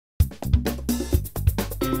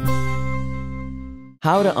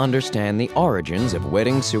How to understand the origins of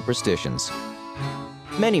wedding superstitions.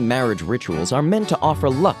 Many marriage rituals are meant to offer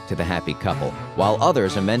luck to the happy couple, while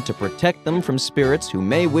others are meant to protect them from spirits who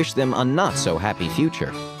may wish them a not-so-happy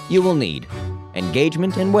future. You will need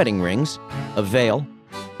engagement and wedding rings, a veil,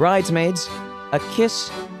 bridesmaids, a kiss,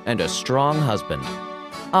 and a strong husband.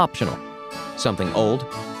 Optional: something old,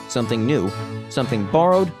 something new, something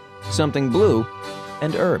borrowed, something blue,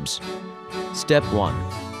 and herbs. Step 1.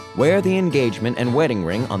 Wear the engagement and wedding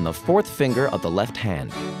ring on the fourth finger of the left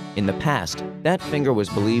hand. In the past, that finger was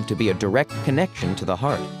believed to be a direct connection to the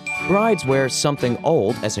heart. Brides wear something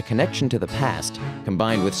old as a connection to the past,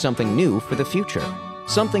 combined with something new for the future.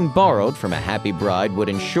 Something borrowed from a happy bride would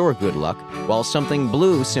ensure good luck, while something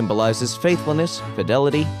blue symbolizes faithfulness,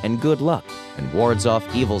 fidelity, and good luck, and wards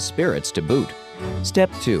off evil spirits to boot.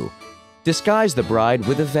 Step 2. Disguise the bride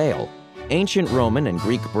with a veil. Ancient Roman and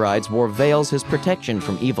Greek brides wore veils as protection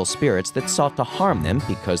from evil spirits that sought to harm them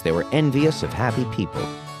because they were envious of happy people.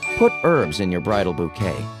 Put herbs in your bridal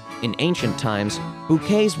bouquet. In ancient times,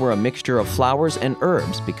 bouquets were a mixture of flowers and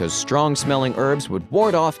herbs because strong-smelling herbs would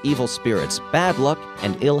ward off evil spirits, bad luck,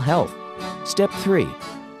 and ill health. Step 3.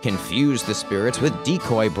 Confuse the spirits with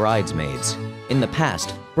decoy bridesmaids. In the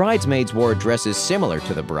past, bridesmaids wore dresses similar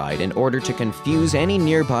to the bride in order to confuse any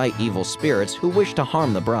nearby evil spirits who wished to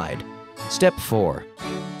harm the bride. Step 4.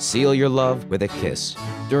 Seal your love with a kiss.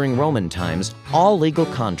 During Roman times, all legal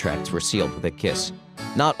contracts were sealed with a kiss.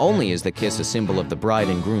 Not only is the kiss a symbol of the bride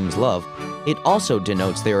and groom's love, it also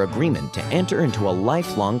denotes their agreement to enter into a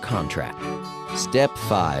lifelong contract. Step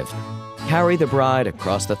 5. Carry the bride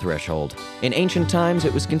across the threshold. In ancient times,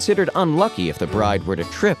 it was considered unlucky if the bride were to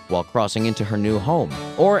trip while crossing into her new home,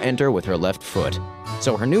 or enter with her left foot.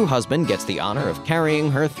 So her new husband gets the honor of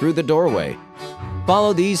carrying her through the doorway.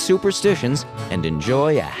 Follow these superstitions and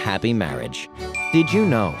enjoy a happy marriage. Did you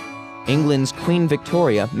know? England's Queen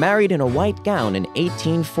Victoria married in a white gown in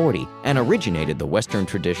 1840 and originated the Western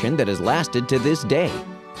tradition that has lasted to this day.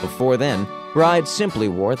 Before then, brides simply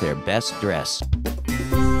wore their best dress.